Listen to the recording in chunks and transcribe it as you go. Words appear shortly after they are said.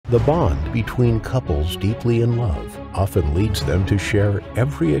The bond between couples deeply in love often leads them to share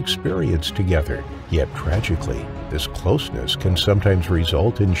every experience together. Yet tragically, this closeness can sometimes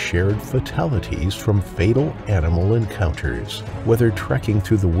result in shared fatalities from fatal animal encounters. Whether trekking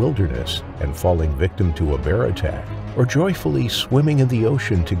through the wilderness and falling victim to a bear attack, or joyfully swimming in the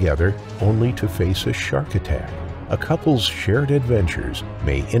ocean together only to face a shark attack, a couple's shared adventures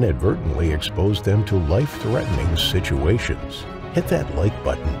may inadvertently expose them to life-threatening situations. Hit that like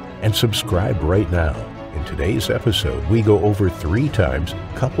button and subscribe right now. In today's episode, we go over 3 times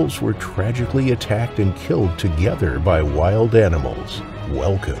couples were tragically attacked and killed together by wild animals.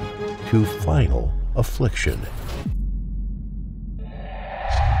 Welcome to Final Affliction.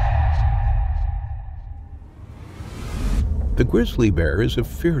 The grizzly bear is a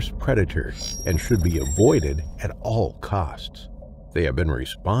fierce predator and should be avoided at all costs. They have been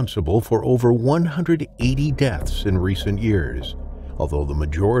responsible for over 180 deaths in recent years, although the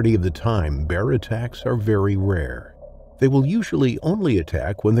majority of the time bear attacks are very rare. They will usually only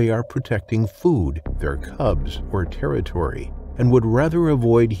attack when they are protecting food, their cubs, or territory, and would rather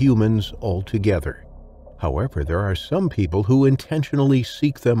avoid humans altogether. However, there are some people who intentionally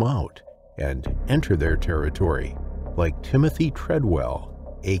seek them out and enter their territory, like Timothy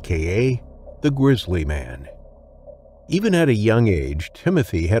Treadwell, aka the Grizzly Man. Even at a young age,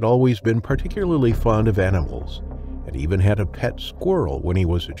 Timothy had always been particularly fond of animals, and even had a pet squirrel when he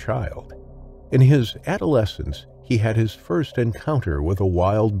was a child. In his adolescence, he had his first encounter with a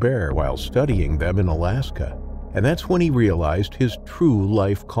wild bear while studying them in Alaska, and that's when he realized his true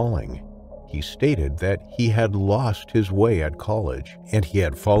life calling. He stated that he had lost his way at college, and he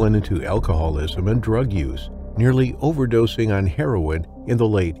had fallen into alcoholism and drug use, nearly overdosing on heroin in the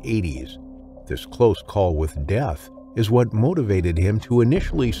late 80s. This close call with death is what motivated him to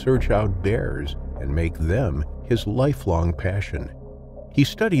initially search out bears and make them his lifelong passion. He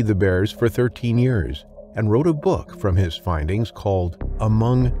studied the bears for 13 years and wrote a book from his findings called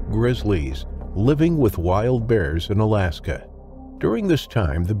Among Grizzlies: Living with Wild Bears in Alaska. During this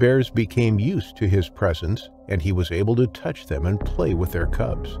time, the bears became used to his presence, and he was able to touch them and play with their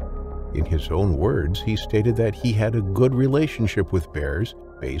cubs. In his own words, he stated that he had a good relationship with bears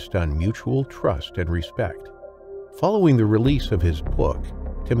based on mutual trust and respect. Following the release of his book,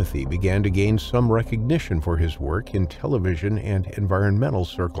 Timothy began to gain some recognition for his work in television and environmental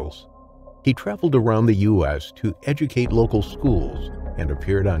circles. He traveled around the U.S. to educate local schools and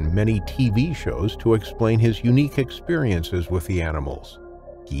appeared on many TV shows to explain his unique experiences with the animals.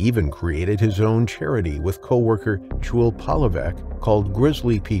 He even created his own charity with co-worker Jewel Polovec called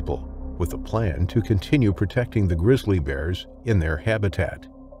Grizzly People, with a plan to continue protecting the grizzly bears in their habitat.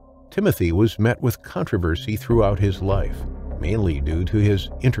 Timothy was met with controversy throughout his life, mainly due to his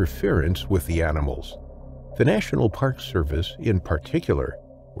interference with the animals. The National Park Service, in particular,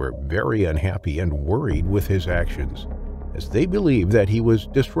 were very unhappy and worried with his actions, as they believed that he was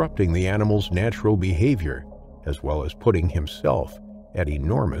disrupting the animals' natural behavior, as well as putting himself at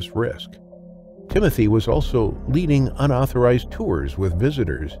enormous risk. Timothy was also leading unauthorized tours with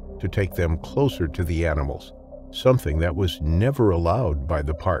visitors to take them closer to the animals, something that was never allowed by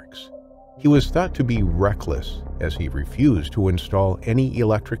the parks. He was thought to be reckless, as he refused to install any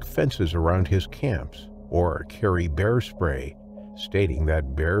electric fences around his camps or carry bear spray, stating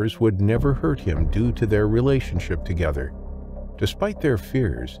that bears would never hurt him due to their relationship together. Despite their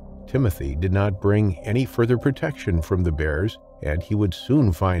fears, Timothy did not bring any further protection from the bears, and he would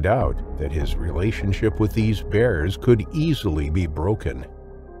soon find out that his relationship with these bears could easily be broken.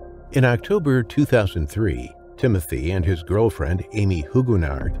 In October 2003, Timothy and his girlfriend, Amie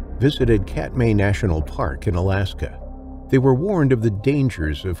Huguenard, visited Katmai National Park in Alaska. They were warned of the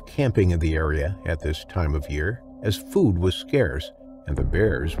dangers of camping in the area at this time of year, as food was scarce and the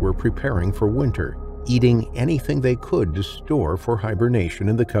bears were preparing for winter, eating anything they could to store for hibernation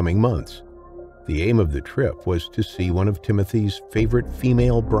in the coming months. The aim of the trip was to see one of Timothy's favorite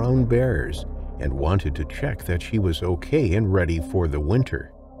female brown bears and wanted to check that she was okay and ready for the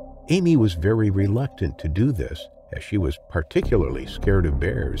winter. Amie was very reluctant to do this, as she was particularly scared of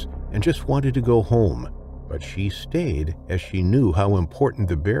bears and just wanted to go home, but she stayed as she knew how important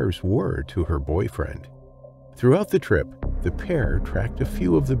the bears were to her boyfriend. Throughout the trip, the pair tracked a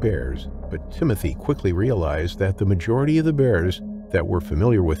few of the bears, but Timothy quickly realized that the majority of the bears that were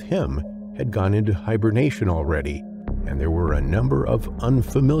familiar with him had gone into hibernation already, and there were a number of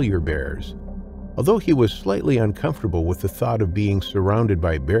unfamiliar bears. Although he was slightly uncomfortable with the thought of being surrounded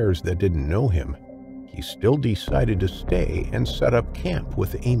by bears that didn't know him, he still decided to stay and set up camp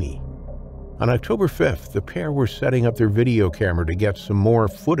with Amie. On October 5th, the pair were setting up their video camera to get some more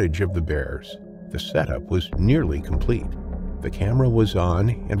footage of the bears. The setup was nearly complete. The camera was on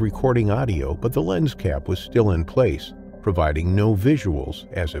and recording audio, but the lens cap was still in place, providing no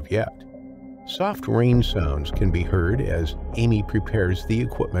visuals as of yet. Soft rain sounds can be heard as Amie prepares the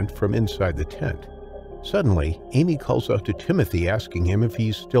equipment from inside the tent. Suddenly, Amie calls out to Timothy asking him if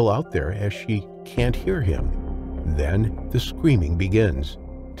he's still out there as she can't hear him. Then the screaming begins.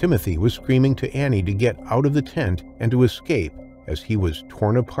 Timothy was screaming to Annie to get out of the tent and to escape as he was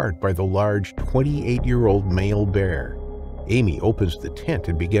torn apart by the large 28-year-old male bear. Amie opens the tent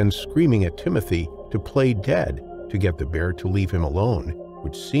and begins screaming at Timothy to play dead to get the bear to leave him alone,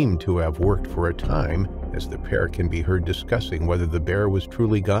 which seemed to have worked for a time, as the pair can be heard discussing whether the bear was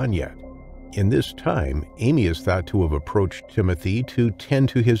truly gone yet. In this time, Amie is thought to have approached Timothy to tend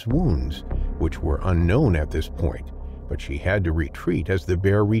to his wounds, which were unknown at this point, but she had to retreat as the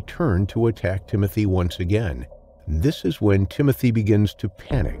bear returned to attack Timothy once again. This is when Timothy begins to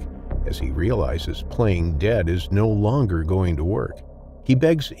panic, as he realizes playing dead is no longer going to work. He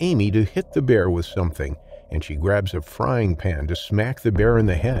begs Amie to hit the bear with something, and she grabs a frying pan to smack the bear in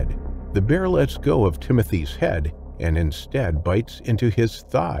the head. The bear lets go of Timothy's head and instead bites into his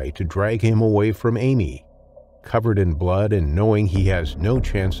thigh to drag him away from Amie. Covered in blood and knowing he has no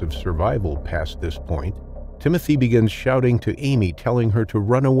chance of survival past this point, Timothy begins shouting to Amie, telling her to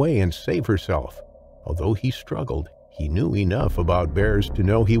run away and save herself. Although he struggled, he knew enough about bears to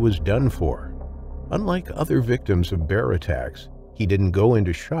know he was done for. Unlike other victims of bear attacks, he didn't go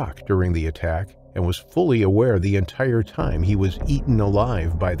into shock during the attack and was fully aware the entire time he was eaten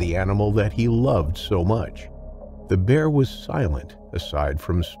alive by the animal that he loved so much. The bear was silent, aside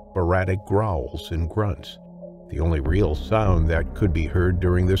from sporadic growls and grunts. The only real sound that could be heard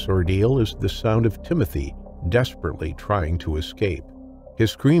during this ordeal is the sound of Timothy desperately trying to escape.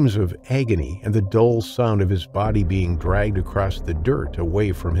 His screams of agony and the dull sound of his body being dragged across the dirt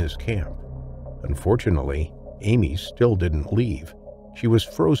away from his camp. Unfortunately, Amie still didn't leave. She was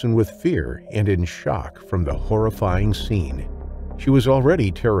frozen with fear and in shock from the horrifying scene. She was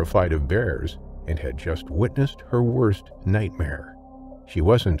already terrified of bears and had just witnessed her worst nightmare. She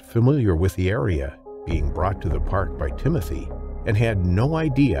wasn't familiar with the area, being brought to the park by Timothy, and had no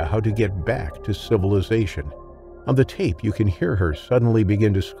idea how to get back to civilization. On the tape, you can hear her suddenly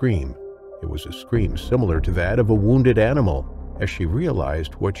begin to scream. It was a scream similar to that of a wounded animal, as she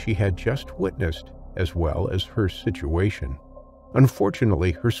realized what she had just witnessed, as well as her situation.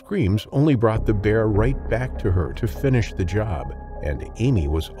 Unfortunately, her screams only brought the bear right back to her to finish the job, and Amie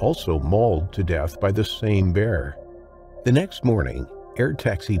was also mauled to death by the same bear. The next morning, air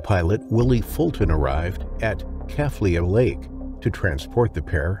taxi pilot Willie Fulton arrived at Kafflia Lake to transport the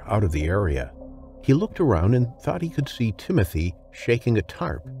pair out of the area. He looked around and thought he could see Timothy shaking a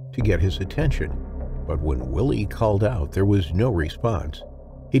tarp to get his attention, but when Willie called out, there was no response.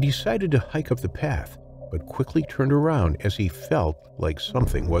 He decided to hike up the path, but quickly turned around as he felt like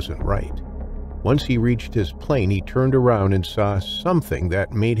something wasn't right. Once he reached his plane, he turned around and saw something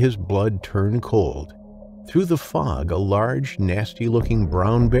that made his blood turn cold. Through the fog, a large, nasty-looking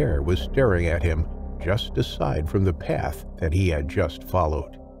brown bear was staring at him just aside from the path that he had just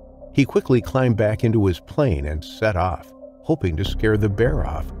followed. He quickly climbed back into his plane and set off, hoping to scare the bear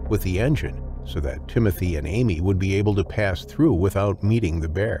off with the engine so that Timothy and Amie would be able to pass through without meeting the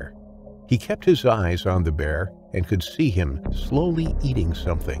bear. He kept his eyes on the bear and could see him slowly eating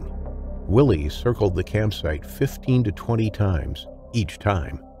something. Willie circled the campsite 15 to 20 times, each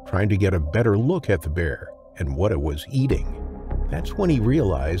time trying to get a better look at the bear and what it was eating. That's when he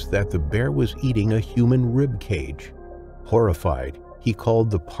realized that the bear was eating a human rib cage. Horrified, he called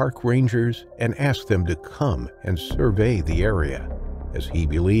the park rangers and asked them to come and survey the area, as he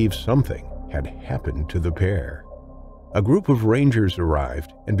believed something had happened to the bear. A group of rangers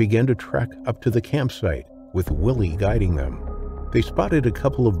arrived and began to trek up to the campsite, with Willie guiding them. They spotted a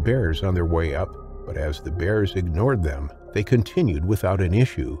couple of bears on their way up, but as the bears ignored them, they continued without an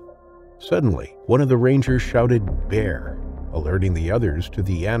issue. Suddenly, one of the rangers shouted, "Bear," alerting the others to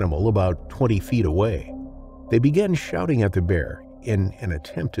the animal about 20 feet away. They began shouting at the bear in an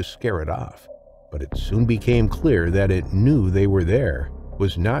attempt to scare it off, but it soon became clear that it knew they were there,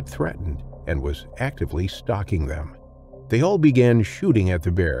 was not threatened, and was actively stalking them. They all began shooting at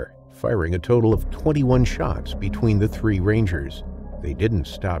the bear, firing a total of 21 shots between the three rangers. They didn't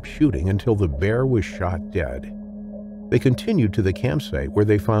stop shooting until the bear was shot dead. They continued to the campsite where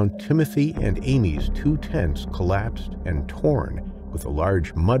they found Timothy and Amie's two tents collapsed and torn, with a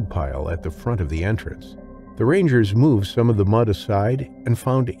large mud pile at the front of the entrance. The rangers moved some of the mud aside and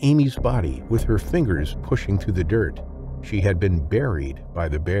found Amie's body with her fingers pushing through the dirt. She had been buried by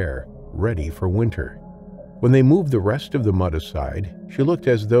the bear, ready for winter. When they moved the rest of the mud aside, she looked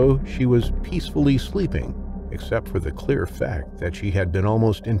as though she was peacefully sleeping, except for the clear fact that she had been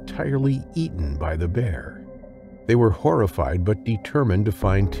almost entirely eaten by the bear. They were horrified but determined to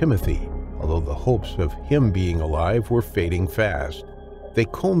find Timothy, although the hopes of him being alive were fading fast. They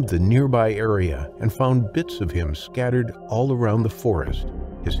combed the nearby area and found bits of him scattered all around the forest.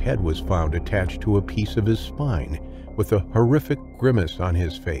 His head was found attached to a piece of his spine, with a horrific grimace on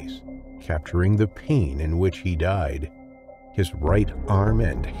his face, capturing the pain in which he died. His right arm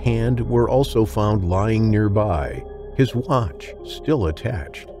and hand were also found lying nearby, his watch still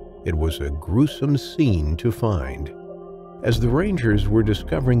attached. It was a gruesome scene to find. As the rangers were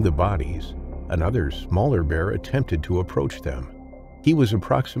discovering the bodies, another smaller bear attempted to approach them. He was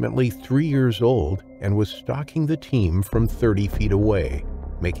approximately 3 years old and was stalking the team from 30 feet away,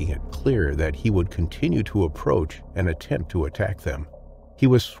 making it clear that he would continue to approach and attempt to attack them. He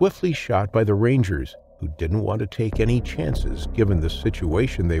was swiftly shot by the rangers, who didn't want to take any chances given the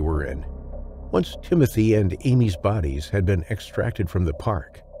situation they were in. Once Timothy and Amie's bodies had been extracted from the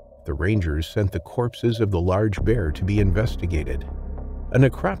park, the rangers sent the corpses of the large bear to be investigated. A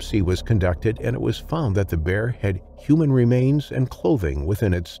necropsy was conducted and it was found that the bear had human remains and clothing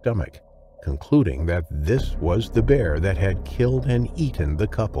within its stomach, concluding that this was the bear that had killed and eaten the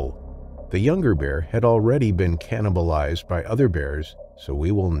couple. The younger bear had already been cannibalized by other bears, so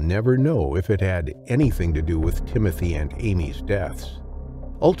we will never know if it had anything to do with Timothy and Amie's deaths.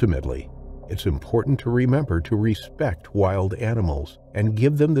 Ultimately, it's important to remember to respect wild animals and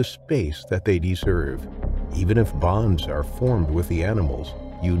give them the space that they deserve. Even if bonds are formed with the animals,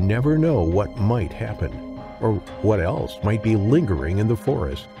 you never know what might happen, or what else might be lingering in the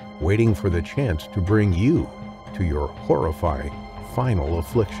forest, waiting for the chance to bring you to your horrifying final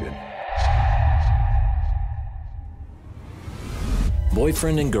affliction.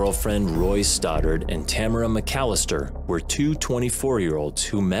 Boyfriend and girlfriend Roy Stoddard and Tamara McAllister were two 24-year-olds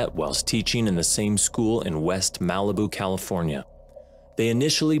who met whilst teaching in the same school in West Malibu, California. They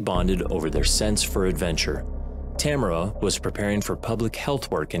initially bonded over their sense for adventure. Tamara was preparing for public health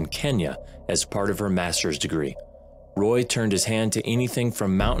work in Kenya as part of her master's degree. Roy turned his hand to anything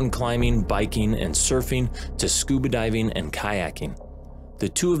from mountain climbing, biking, and surfing to scuba diving and kayaking. The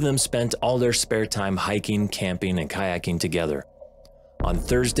two of them spent all their spare time hiking, camping, and kayaking together. On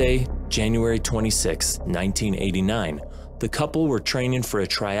Thursday, January 26, 1989, the couple were training for a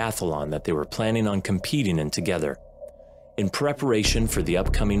triathlon that they were planning on competing in together. In preparation for the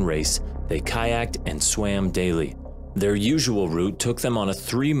upcoming race, they kayaked and swam daily. Their usual route took them on a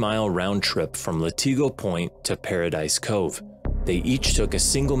 3-mile round trip from Latigo Point to Paradise Cove. They each took a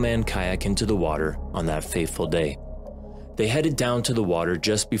single-man kayak into the water on that fateful day. They headed down to the water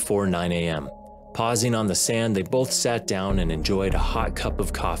just before 9 a.m. Pausing on the sand, they both sat down and enjoyed a hot cup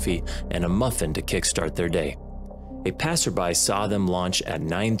of coffee and a muffin to kickstart their day. A passerby saw them launch at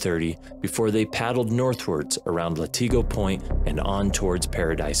 9:30 before they paddled northwards around Latigo Point and on towards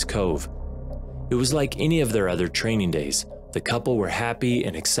Paradise Cove. It was like any of their other training days. The couple were happy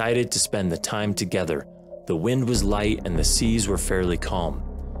and excited to spend the time together. The wind was light and the seas were fairly calm.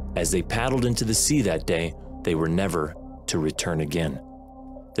 As they paddled into the sea that day, they were never to return again.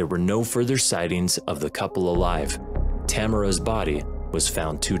 There were no further sightings of the couple alive. Tamara's body was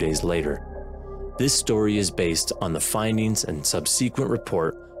found 2 days later. This story is based on the findings and subsequent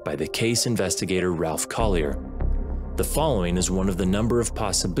report by the case investigator Ralph Collier. The following is one of the number of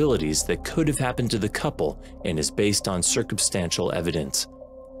possibilities that could have happened to the couple and is based on circumstantial evidence.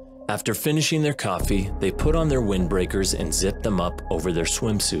 After finishing their coffee, they put on their windbreakers and zipped them up over their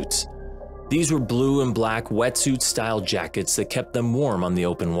swimsuits. These were blue and black wetsuit-style jackets that kept them warm on the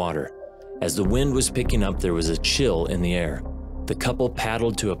open water. As the wind was picking up, there was a chill in the air. The couple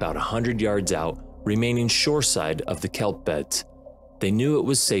paddled to about 100 yards out, remaining shoreside of the kelp beds. They knew it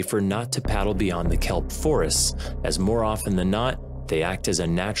was safer not to paddle beyond the kelp forests, as more often than not, they act as a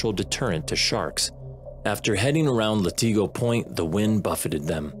natural deterrent to sharks. After heading around Latigo Point, the wind buffeted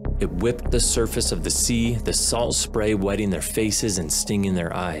them. It whipped the surface of the sea, the salt spray wetting their faces and stinging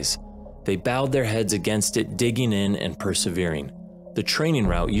their eyes. They bowed their heads against it, digging in and persevering. The training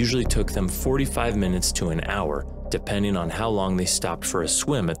route usually took them 45 minutes to an hour, depending on how long they stopped for a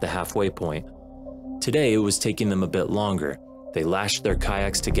swim at the halfway point. Today, it was taking them a bit longer. They lashed their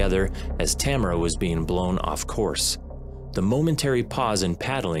kayaks together as Tamara was being blown off course. The momentary pause in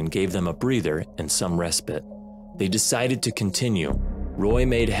paddling gave them a breather and some respite. They decided to continue. Roy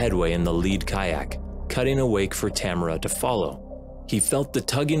made headway in the lead kayak, cutting a wake for Tamara to follow. He felt the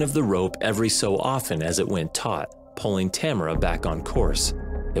tugging of the rope every so often as it went taut, pulling Tamara back on course.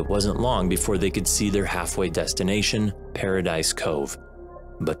 It wasn't long before they could see their halfway destination, Paradise Cove.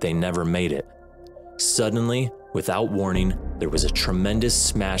 But they never made it. Suddenly, without warning, there was a tremendous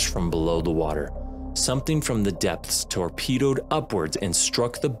smash from below the water. something from the depths torpedoed upwards and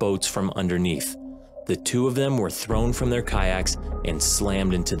struck the boats from underneath. The two of them were thrown from their kayaks and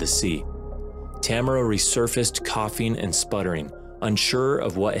slammed into the sea. Tamara resurfaced, coughing and sputtering, unsure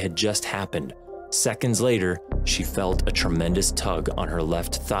of what had just happened. Seconds later, she felt a tremendous tug on her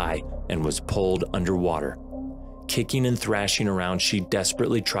left thigh and was pulled underwater. Kicking and thrashing around, she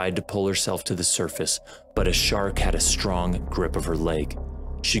desperately tried to pull herself to the surface, but a shark had a strong grip of her leg.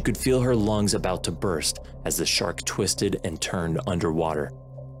 She could feel her lungs about to burst as the shark twisted and turned underwater.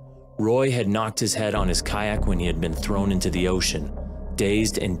 Roy had knocked his head on his kayak when he had been thrown into the ocean.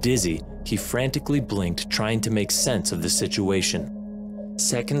 Dazed and dizzy, he frantically blinked, trying to make sense of the situation.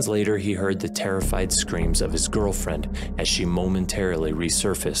 Seconds later, he heard the terrified screams of his girlfriend as she momentarily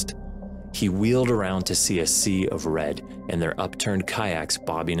resurfaced. He wheeled around to see a sea of red and their upturned kayaks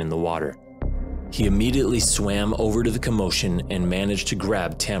bobbing in the water. He immediately swam over to the commotion and managed to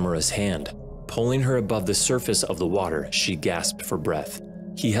grab Tamara's hand. Pulling her above the surface of the water, she gasped for breath.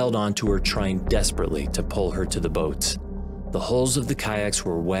 He held on to her, trying desperately to pull her to the boats. The hulls of the kayaks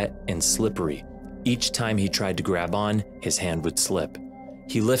were wet and slippery. Each time he tried to grab on, his hand would slip.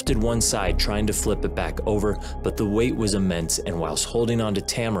 He lifted one side, trying to flip it back over, but the weight was immense, and whilst holding on to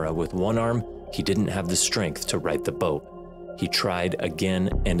Tamara with one arm, he didn't have the strength to right the boat. He tried again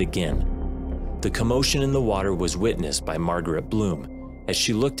and again. The commotion in the water was witnessed by Margaret Bloom. As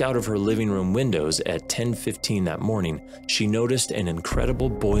she looked out of her living room windows at 10:15 that morning, she noticed an incredible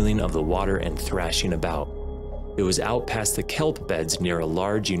boiling of the water and thrashing about. It was out past the kelp beds near a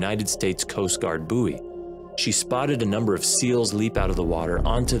large United States Coast Guard buoy. She spotted a number of seals leap out of the water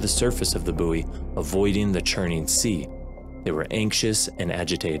onto the surface of the buoy, avoiding the churning sea. They were anxious and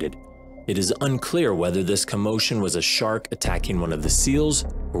agitated. It is unclear whether this commotion was a shark attacking one of the seals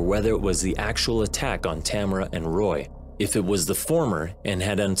or whether it was the actual attack on Tamara and Roy. If it was the former and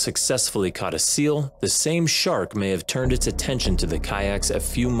had unsuccessfully caught a seal, the same shark may have turned its attention to the kayaks a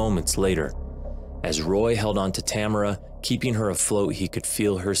few moments later. As Roy held on to Tamara, keeping her afloat, he could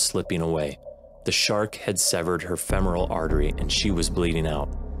feel her slipping away. The shark had severed her femoral artery and she was bleeding out.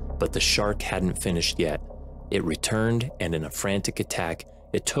 But the shark hadn't finished yet. It returned, and in a frantic attack,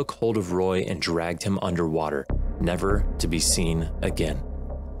 it took hold of Roy and dragged him underwater, never to be seen again.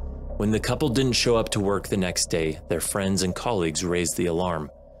 When the couple didn't show up to work the next day, their friends and colleagues raised the alarm.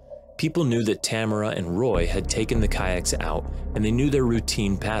 People knew that Tamara and Roy had taken the kayaks out, and they knew their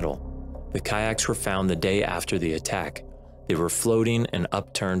routine paddle. The kayaks were found the day after the attack. They were floating and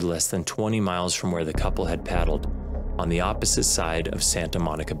upturned less than 20 miles from where the couple had paddled, on the opposite side of Santa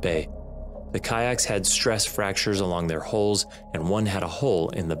Monica Bay. The kayaks had stress fractures along their hulls, and one had a hole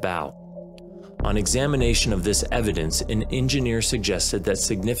in the bow. On examination of this evidence, an engineer suggested that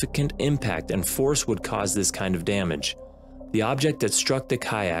significant impact and force would cause this kind of damage. The object that struck the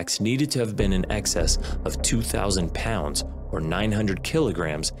kayaks needed to have been in excess of 2,000 pounds, or 900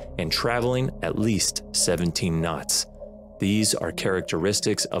 kilograms, and traveling at least 17 knots. These are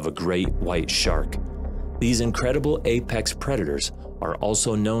characteristics of a great white shark. These incredible apex predators are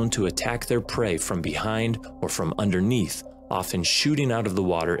also known to attack their prey from behind or from underneath, often shooting out of the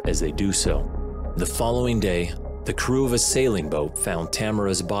water as they do so. The following day, the crew of a sailing boat found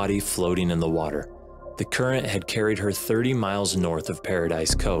Tamara's body floating in the water. The current had carried her 30 miles north of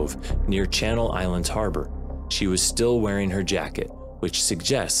Paradise Cove, near Channel Islands Harbor. She was still wearing her jacket, which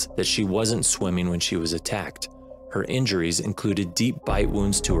suggests that she wasn't swimming when she was attacked. Her injuries included deep bite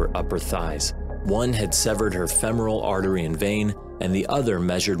wounds to her upper thighs. One had severed her femoral artery and vein, and the other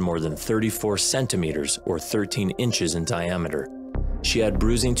measured more than 34 centimeters or 13 inches in diameter. She had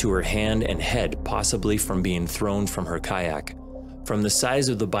bruising to her hand and head, possibly from being thrown from her kayak. From the size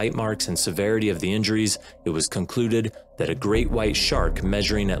of the bite marks and severity of the injuries, it was concluded that a great white shark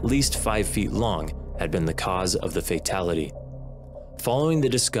measuring at least 5 feet long had been the cause of the fatality. Following the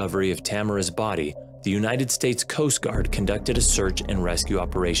discovery of Tamara's body, the United States Coast Guard conducted a search and rescue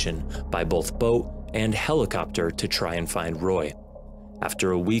operation by both boat and helicopter to try and find Roy.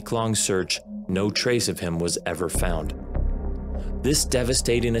 After a week-long search, no trace of him was ever found. This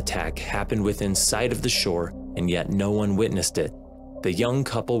devastating attack happened within sight of the shore, and yet no one witnessed it. The young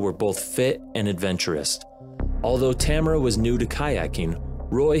couple were both fit and adventurous. Although Tamara was new to kayaking,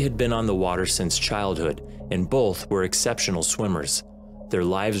 Roy had been on the water since childhood, and both were exceptional swimmers. Their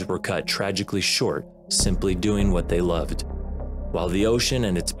lives were cut tragically short, simply doing what they loved. While the ocean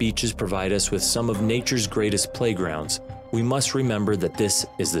and its beaches provide us with some of nature's greatest playgrounds, we must remember that this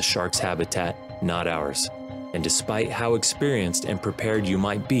is the shark's habitat, not ours. And despite how experienced and prepared you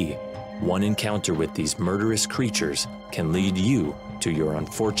might be, one encounter with these murderous creatures can lead you to your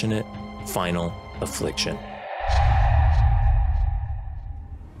unfortunate final affliction.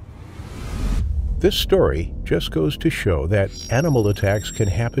 This story just goes to show that animal attacks can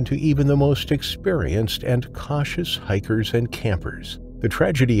happen to even the most experienced and cautious hikers and campers. The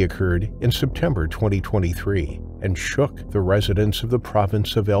tragedy occurred in September 2023 and shook the residents of the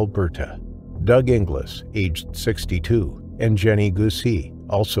province of Alberta. Doug Inglis, aged 62, and Jenny Gusse,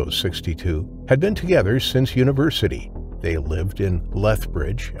 also 62, had been together since university. They lived in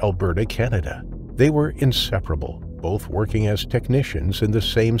Lethbridge, Alberta, Canada. They were inseparable, both working as technicians in the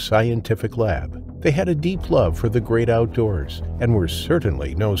same scientific lab. They had a deep love for the great outdoors and were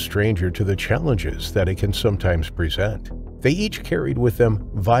certainly no stranger to the challenges that it can sometimes present. They each carried with them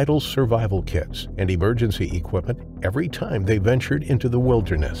vital survival kits and emergency equipment every time they ventured into the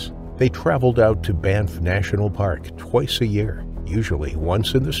wilderness. They traveled out to Banff National Park twice a year, usually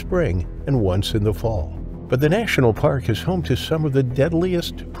once in the spring and once in the fall. But the national park is home to some of the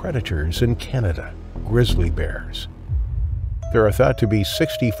deadliest predators in Canada, grizzly bears. There are thought to be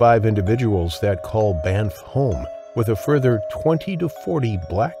 65 individuals that call Banff home, with a further 20 to 40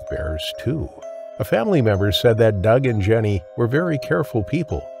 black bears too. A family member said that Doug and Jenny were very careful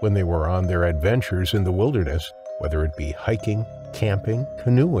people when they were on their adventures in the wilderness, whether it be hiking, camping,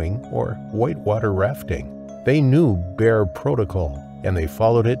 canoeing, or whitewater rafting. They knew bear protocol, and they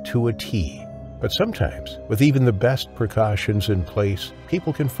followed it to a T. But sometimes, with even the best precautions in place,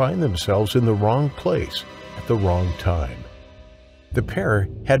 people can find themselves in the wrong place at the wrong time. The pair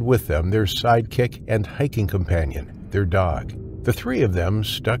had with them their sidekick and hiking companion, their dog. The three of them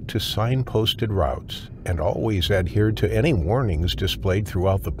stuck to signposted routes and always adhered to any warnings displayed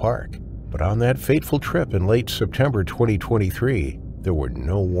throughout the park. But on that fateful trip in late September 2023, there were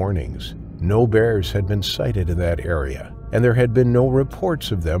no warnings. No bears had been sighted in that area, and there had been no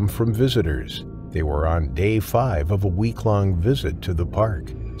reports of them from visitors. They were on day 5 of a week-long visit to the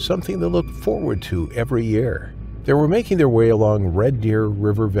park, something they looked forward to every year. They were making their way along Red Deer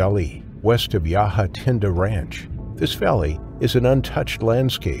River Valley, west of Yahatinda Ranch. This valley is an untouched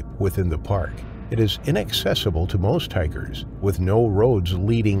landscape within the park. It is inaccessible to most hikers, with no roads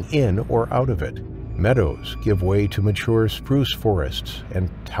leading in or out of it. Meadows give way to mature spruce forests,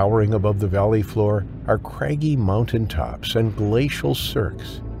 and towering above the valley floor are craggy mountain tops and glacial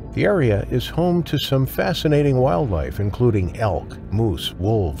cirques. The area is home to some fascinating wildlife, including elk, moose,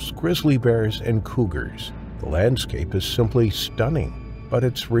 wolves, grizzly bears, and cougars. The landscape is simply stunning, but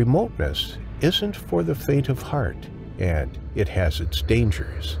its remoteness isn't for the faint of heart, and it has its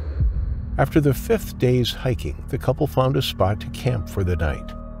dangers. After the 5th day's hiking, the couple found a spot to camp for the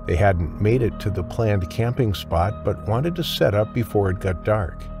night. They hadn't made it to the planned camping spot, but wanted to set up before it got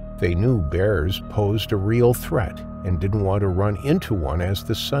dark. They knew bears posed a real threat and didn't want to run into one as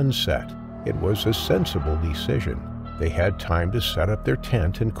the sun set. It was a sensible decision. They had time to set up their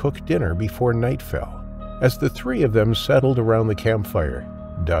tent and cook dinner before night fell. As the three of them settled around the campfire,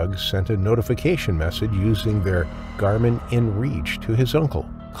 Doug sent a notification message using their Garmin InReach to his uncle,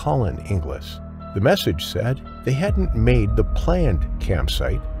 Colin Inglis. The message said they hadn't made the planned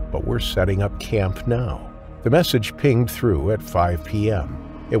campsite, but were setting up camp now. The message pinged through at 5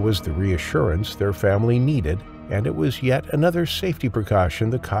 p.m. It was the reassurance their family needed, and it was yet another safety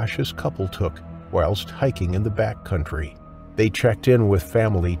precaution the cautious couple took whilst hiking in the backcountry. They checked in with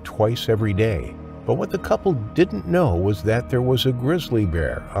family twice every day, but what the couple didn't know was that there was a grizzly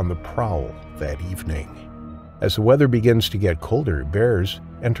bear on the prowl that evening. As the weather begins to get colder, bears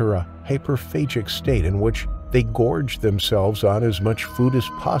enter a hyperphagic state in which they gorge themselves on as much food as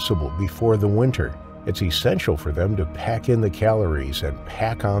possible before the winter. It's essential for them to pack in the calories and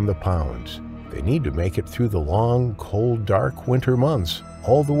pack on the pounds. They need to make it through the long, cold, dark winter months,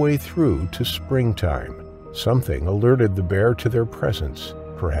 all the way through to springtime. Something alerted the bear to their presence.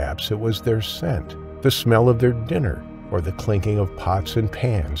 Perhaps it was their scent, the smell of their dinner, or the clinking of pots and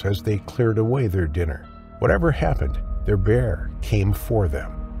pans as they cleared away their dinner. Whatever happened, their bear came for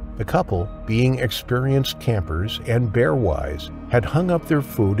them. The couple, being experienced campers and bear-wise, had hung up their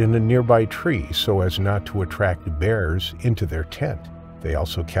food in a nearby tree so as not to attract bears into their tent. They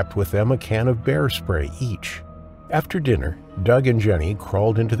also kept with them a can of bear spray each. After dinner, Doug and Jenny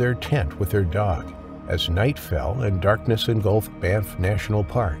crawled into their tent with their dog. As night fell and darkness engulfed Banff National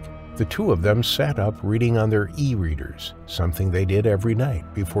Park, the two of them sat up reading on their e-readers, something they did every night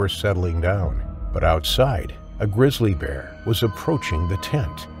before settling down. But outside, a grizzly bear was approaching the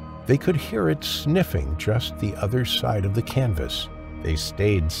tent. They could hear it sniffing just the other side of the canvas. They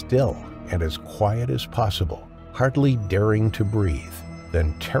stayed still and as quiet as possible, hardly daring to breathe.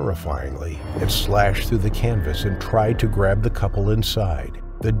 Then, terrifyingly, it slashed through the canvas and tried to grab the couple inside.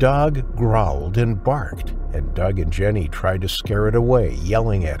 The dog growled and barked, and Doug and Jenny tried to scare it away,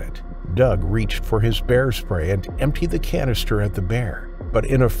 yelling at it. Doug reached for his bear spray and emptied the canister at the bear. But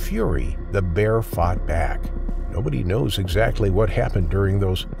in a fury, the bear fought back. Nobody knows exactly what happened during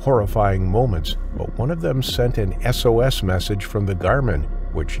those horrifying moments, but one of them sent an SOS message from the Garmin,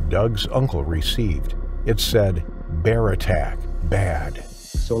 which Doug's uncle received. It said, "Bear attack, bad."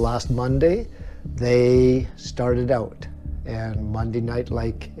 So last Monday, they started out. And Monday night,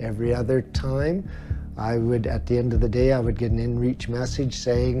 like every other time, at the end of the day, I would get an in-reach message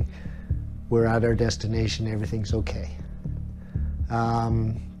saying, "We're at our destination, everything's okay."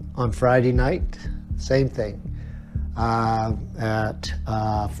 On Friday night, same thing. At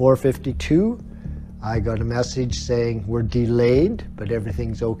 4:52, I got a message saying, "We're delayed, but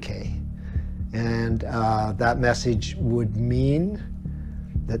everything's okay." And that message would mean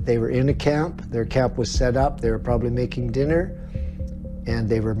that they were in a camp, their camp was set up, they were probably making dinner, and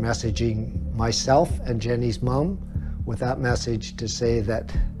they were messaging myself and Jenny's mom with that message to say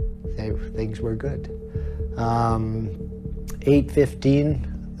that things were good. 8:15,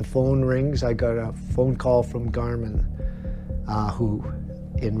 the phone rings. I got a phone call from Garmin, who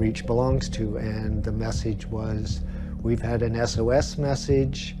InReach belongs to, and the message was, "We've had an SOS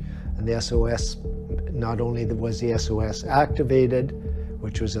message," and the SOS, not only was the SOS activated,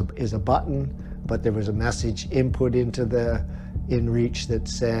 which is a button, but there was a message input into the InReach that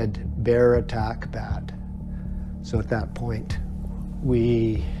said, "Bear attack bad." So at that point,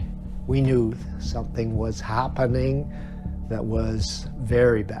 we knew something was happening that was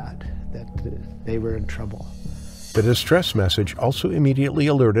very bad, that they were in trouble. The distress message also immediately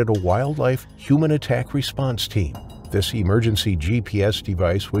alerted a wildlife human attack response team. This emergency GPS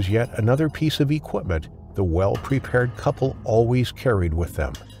device was yet another piece of equipment the well-prepared couple always carried with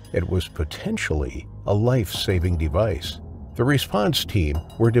them. It was potentially a life-saving device. The response team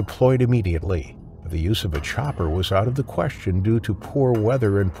were deployed immediately, but the use of a chopper was out of the question due to poor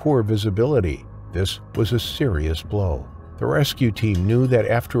weather and poor visibility. This was a serious blow. The rescue team knew that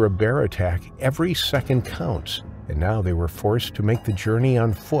after a bear attack, every second counts, and now they were forced to make the journey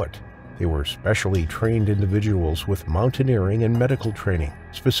on foot. They were specially trained individuals with mountaineering and medical training,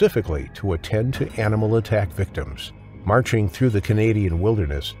 specifically to attend to animal attack victims. Marching through the Canadian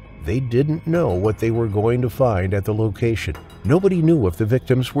wilderness, they didn't know what they were going to find at the location. Nobody knew if the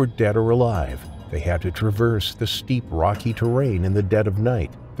victims were dead or alive. They had to traverse the steep, rocky terrain in the dead of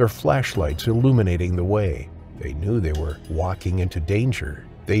night, their flashlights illuminating the way. They knew they were walking into danger.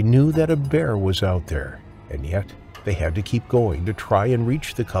 They knew that a bear was out there, and yet they had to keep going to try and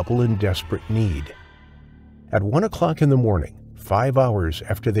reach the couple in desperate need. At 1 o'clock in the morning, 5 hours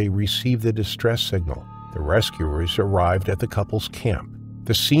after they received the distress signal, the rescuers arrived at the couple's camp.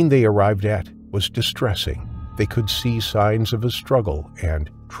 The scene they arrived at was distressing. They could see signs of a struggle and,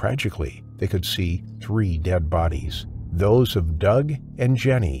 tragically, they could see 3 dead bodies, those of Doug and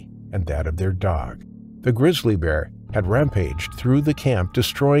Jenny and that of their dog. The grizzly bear had rampaged through the camp,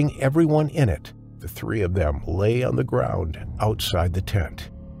 destroying everyone in it. The 3 of them lay on the ground outside the tent.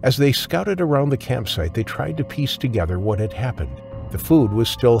 As they scouted around the campsite, they tried to piece together what had happened. The food was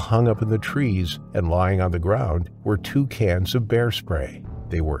still hung up in the trees, and lying on the ground were 2 cans of bear spray.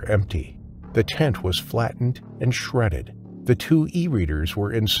 They were empty. The tent was flattened and shredded. The 2 e-readers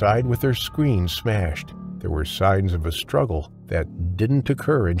were inside with their screens smashed. There were signs of a struggle that didn't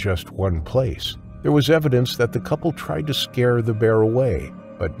occur in just one place. There was evidence that the couple tried to scare the bear away,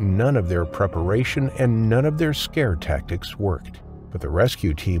 but none of their preparation and none of their scare tactics worked. But the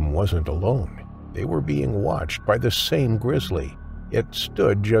rescue team wasn't alone. They were being watched by the same grizzly. It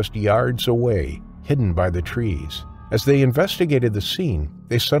stood just yards away, hidden by the trees. As they investigated the scene,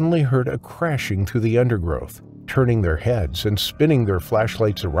 they suddenly heard a crashing through the undergrowth. Turning their heads and spinning their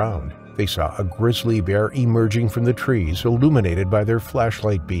flashlights around, they saw a grizzly bear emerging from the trees, illuminated by their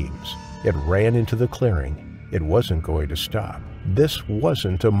flashlight beams. It ran into the clearing. It wasn't going to stop. This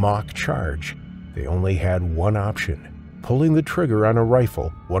wasn't a mock charge. They only had one option. Pulling the trigger on a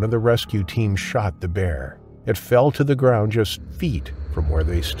rifle, one of the rescue team shot the bear. It fell to the ground just feet from where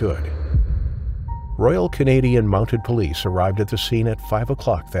they stood. Royal Canadian Mounted Police arrived at the scene at 5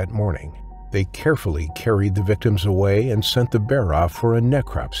 o'clock that morning. They carefully carried the victims away and sent the bear off for a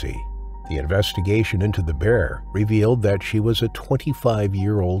necropsy. The investigation into the bear revealed that she was a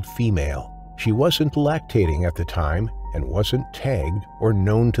 25-year-old female. She wasn't lactating at the time and wasn't tagged or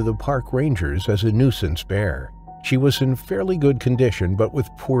known to the park rangers as a nuisance bear. She was in fairly good condition but with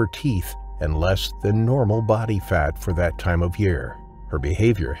poor teeth and less than normal body fat for that time of year. Her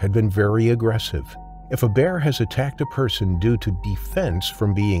behavior had been very aggressive. If a bear has attacked a person due to defense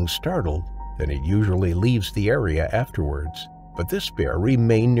from being startled, then it usually leaves the area afterwards. But this bear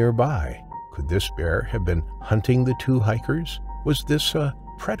remained nearby. Could this bear have been hunting the 2 hikers? Was this a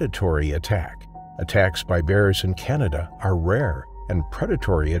predatory attack? Attacks by bears in Canada are rare, and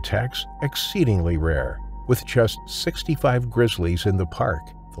predatory attacks exceedingly rare, with just 65 grizzlies in the park.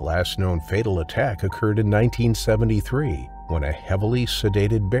 The last known fatal attack occurred in 1973, when a heavily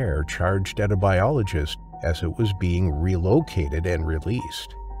sedated bear charged at a biologist as it was being relocated and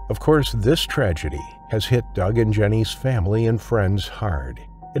released. Of course, this tragedy has hit Doug and Jenny's family and friends hard.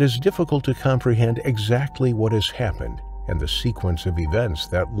 It is difficult to comprehend exactly what has happened and the sequence of events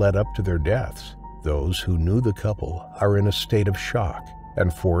that led up to their deaths. Those who knew the couple are in a state of shock,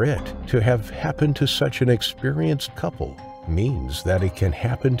 and for it to have happened to such an experienced couple means that it can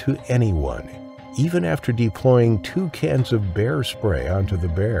happen to anyone. Even after deploying 2 cans of bear spray onto the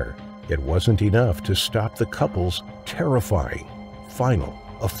bear, it wasn't enough to stop the couple's terrifying final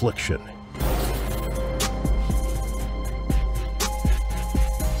affliction.